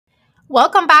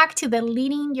Welcome back to the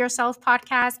Leading Yourself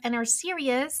podcast and our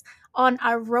series on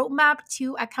our roadmap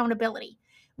to accountability.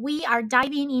 We are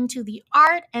diving into the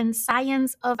art and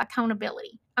science of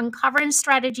accountability, uncovering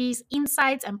strategies,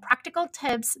 insights, and practical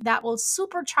tips that will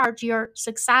supercharge your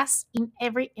success in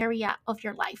every area of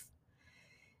your life.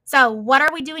 So, what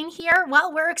are we doing here?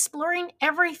 Well, we're exploring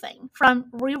everything from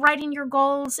rewriting your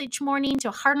goals each morning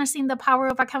to harnessing the power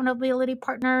of accountability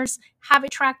partners,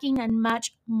 habit tracking, and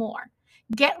much more.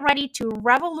 Get ready to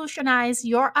revolutionize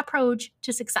your approach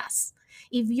to success.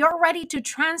 If you're ready to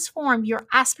transform your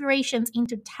aspirations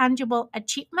into tangible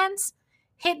achievements,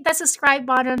 hit the subscribe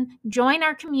button, join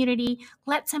our community.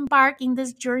 Let's embark in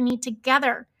this journey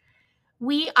together.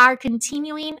 We are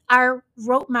continuing our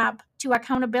roadmap to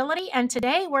accountability, and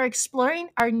today we're exploring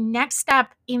our next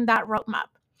step in that roadmap.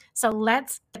 So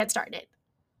let's get started.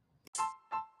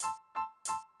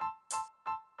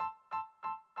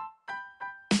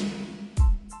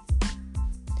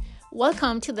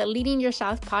 Welcome to the Leading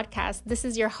Yourself podcast. This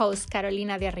is your host,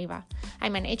 Carolina de Arriba.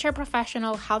 I'm an HR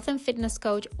professional, health and fitness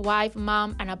coach, wife,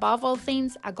 mom, and above all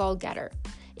things, a goal-getter.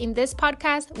 In this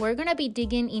podcast, we're going to be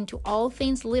digging into all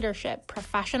things leadership,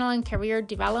 professional and career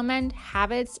development,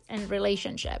 habits, and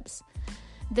relationships.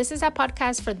 This is a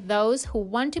podcast for those who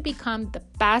want to become the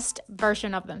best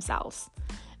version of themselves.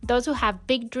 Those who have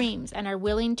big dreams and are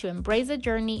willing to embrace the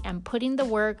journey and put in the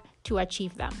work to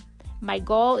achieve them. My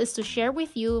goal is to share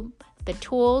with you the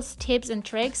tools, tips, and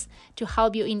tricks to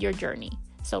help you in your journey.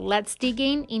 So let's dig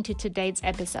into today's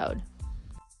episode.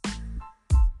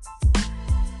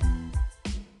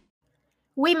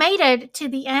 We made it to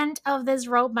the end of this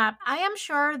roadmap. I am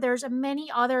sure there's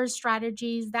many other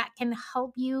strategies that can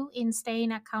help you in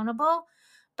staying accountable,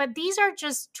 but these are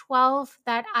just 12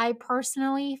 that I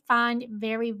personally find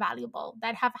very valuable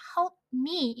that have helped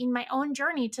me in my own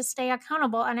journey to stay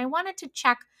accountable, and I wanted to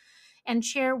check and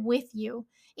share with you.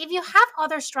 If you have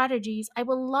other strategies, I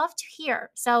would love to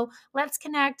hear. So let's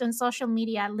connect on social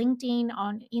media, LinkedIn,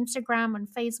 on Instagram, on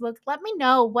Facebook. Let me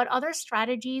know what other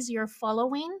strategies you're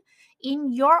following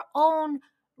in your own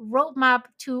roadmap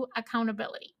to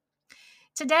accountability.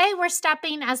 Today, we're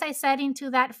stepping, as I said, into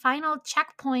that final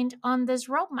checkpoint on this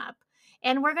roadmap.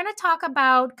 And we're going to talk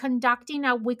about conducting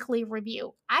a weekly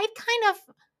review. I kind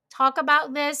of talk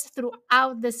about this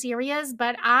throughout the series,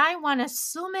 but I want to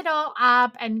zoom it all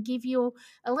up and give you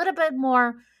a little bit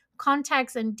more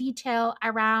context and detail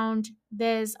around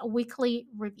this weekly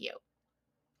review.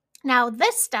 Now,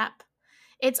 this step,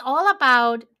 it's all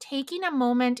about taking a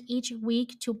moment each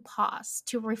week to pause,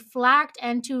 to reflect,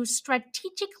 and to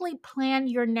strategically plan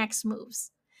your next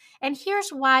moves. And here's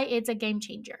why it's a game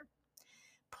changer.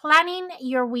 Planning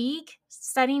your week,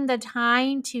 setting the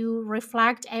time to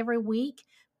reflect every week,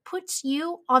 puts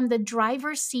you on the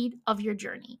driver's seat of your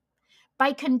journey.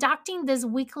 By conducting this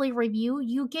weekly review,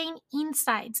 you gain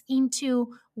insights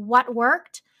into what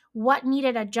worked, what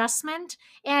needed adjustment,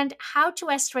 and how to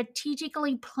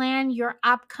strategically plan your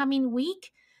upcoming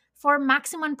week for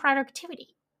maximum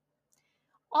productivity.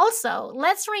 Also,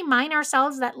 let's remind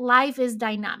ourselves that life is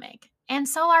dynamic and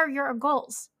so are your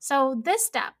goals. So, this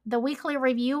step, the weekly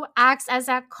review, acts as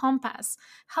a compass,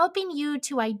 helping you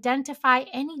to identify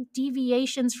any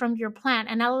deviations from your plan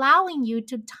and allowing you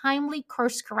to timely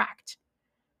course correct.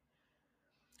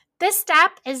 This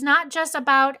step is not just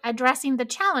about addressing the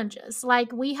challenges,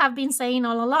 like we have been saying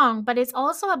all along, but it's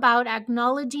also about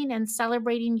acknowledging and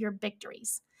celebrating your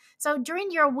victories. So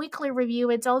during your weekly review,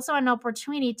 it's also an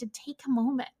opportunity to take a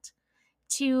moment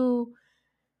to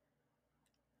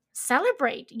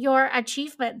celebrate your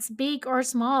achievements, big or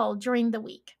small, during the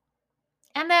week.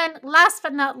 And then, last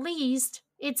but not least,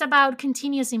 it's about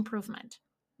continuous improvement.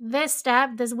 This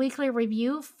step, this weekly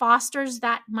review, fosters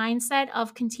that mindset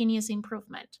of continuous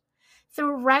improvement.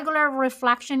 Through regular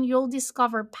reflection, you'll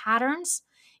discover patterns.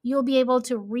 You'll be able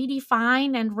to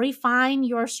redefine and refine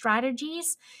your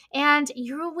strategies, and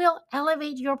you will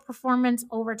elevate your performance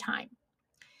over time.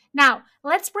 Now,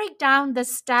 let's break down the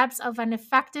steps of an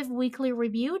effective weekly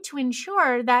review to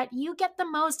ensure that you get the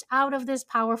most out of this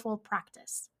powerful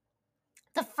practice.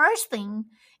 The first thing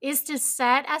is to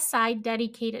set aside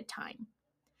dedicated time.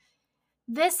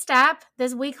 This step,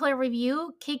 this weekly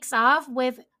review, kicks off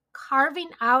with carving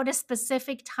out a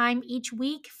specific time each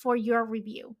week for your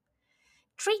review.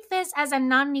 Treat this as a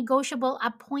non negotiable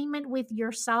appointment with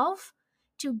yourself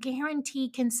to guarantee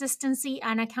consistency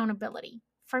and accountability.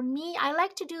 For me, I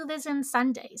like to do this on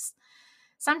Sundays.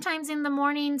 Sometimes in the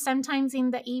morning, sometimes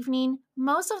in the evening,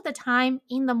 most of the time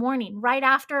in the morning. Right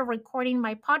after recording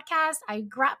my podcast, I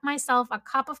grab myself a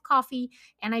cup of coffee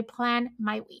and I plan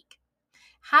my week.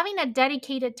 Having a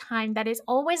dedicated time that is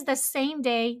always the same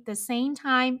day, the same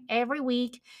time every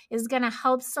week is going to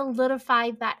help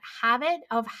solidify that habit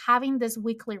of having this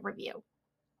weekly review.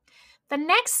 The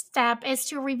next step is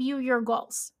to review your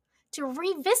goals, to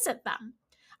revisit them.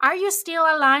 Are you still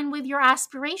aligned with your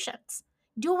aspirations?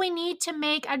 Do we need to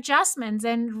make adjustments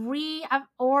and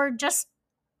or just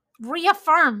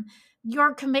reaffirm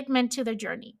your commitment to the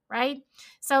journey, right?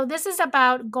 So this is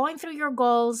about going through your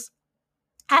goals,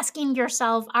 asking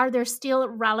yourself, are they still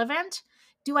relevant?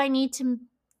 Do I need to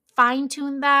fine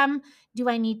tune them? Do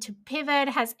I need to pivot?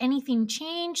 Has anything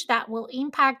changed that will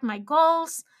impact my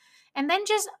goals? And then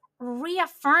just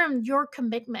reaffirm your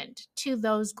commitment to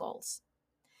those goals.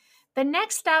 The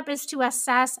next step is to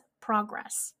assess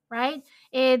progress, right?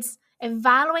 It's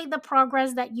evaluate the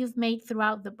progress that you've made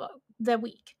throughout the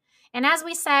week. And as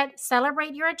we said,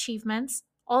 celebrate your achievements.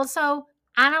 Also,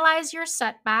 analyze your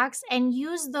setbacks and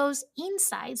use those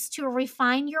insights to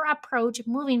refine your approach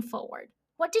moving forward.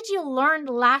 What did you learn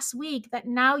last week that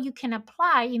now you can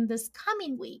apply in this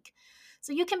coming week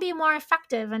so you can be more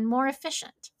effective and more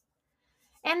efficient?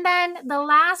 And then the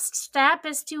last step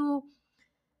is to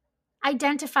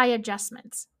identify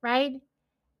adjustments, right?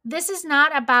 This is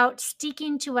not about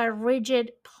sticking to a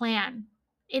rigid plan.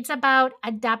 It's about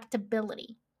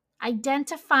adaptability,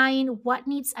 identifying what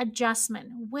needs adjustment,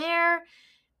 where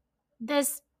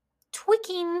this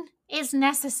tweaking is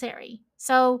necessary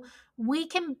so we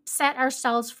can set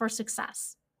ourselves for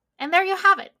success. And there you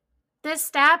have it. This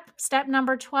step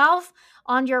number 12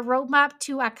 on your roadmap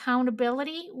to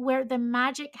accountability, where the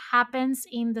magic happens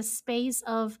in the space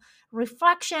of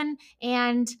reflection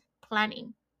and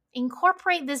planning.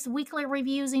 Incorporate these weekly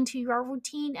reviews into your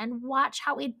routine and watch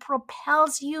how it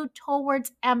propels you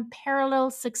towards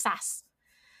unparalleled success.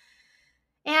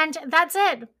 And that's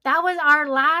it. That was our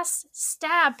last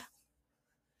step.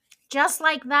 Just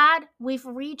like that, we've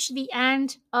reached the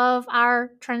end of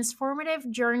our transformative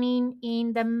journey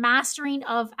in the mastering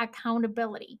of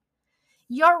accountability.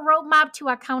 Your roadmap to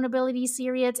accountability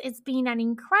series, it's been an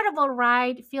incredible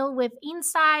ride filled with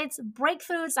insights,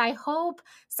 breakthroughs, I hope,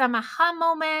 some aha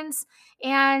moments,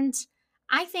 and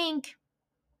I think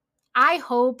I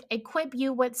hope equip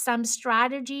you with some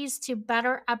strategies to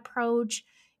better approach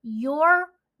your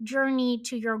journey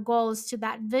to your goals, to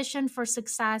that vision for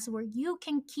success where you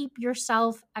can keep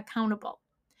yourself accountable.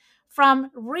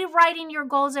 From rewriting your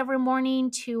goals every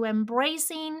morning to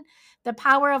embracing the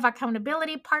power of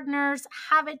accountability partners,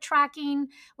 habit tracking,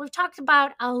 we've talked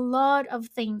about a lot of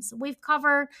things. We've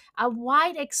covered a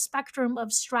wide spectrum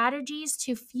of strategies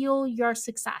to fuel your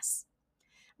success.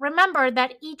 Remember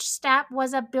that each step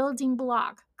was a building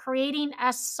block, creating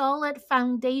a solid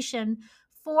foundation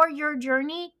for your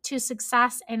journey to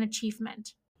success and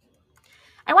achievement.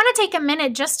 I want to take a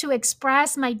minute just to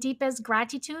express my deepest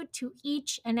gratitude to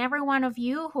each and every one of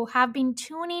you who have been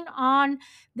tuning on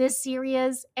this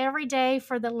series every day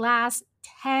for the last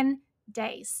 10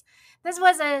 days. This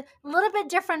was a little bit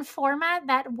different format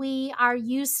that we are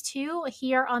used to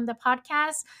here on the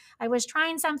podcast. I was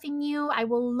trying something new. I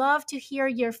will love to hear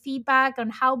your feedback on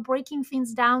how breaking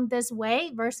things down this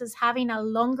way versus having a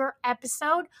longer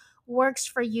episode works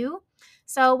for you.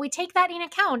 So we take that in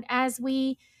account as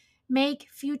we make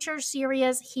future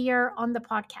series here on the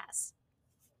podcast.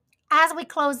 As we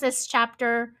close this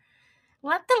chapter,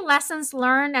 let the lessons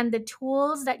learned and the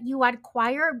tools that you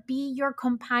acquire be your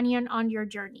companion on your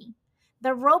journey. The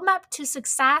roadmap to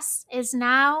success is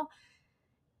now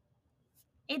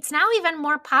even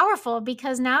more powerful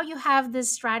because now you have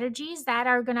these strategies that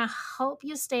are going to help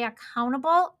you stay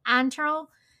accountable until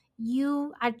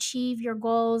you achieve your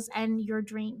goals and your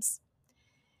dreams.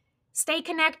 Stay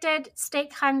connected, stay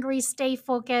hungry, stay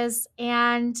focused,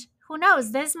 and who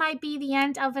knows, this might be the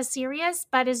end of a series,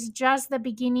 but it's just the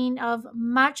beginning of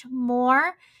much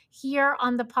more here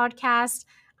on the podcast.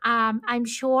 I'm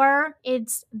sure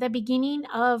it's the beginning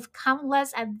of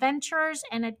countless adventures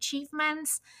and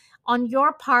achievements on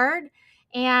your part.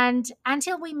 And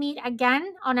until we meet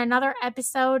again on another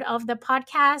episode of the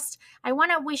podcast, I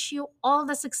want to wish you all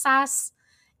the success.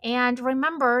 And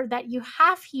remember that you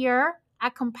have here a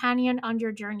companion on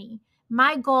your journey.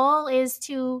 My goal is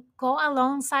to go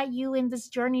alongside you in this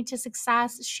journey to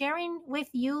success, sharing with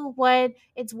you what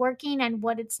it's working and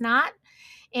what it's not,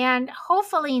 and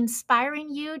hopefully inspiring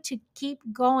you to keep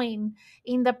going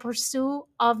in the pursuit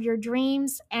of your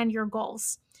dreams and your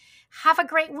goals. Have a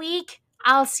great week.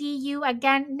 I'll see you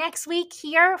again next week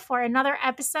here for another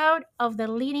episode of the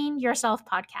Leading Yourself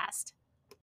podcast.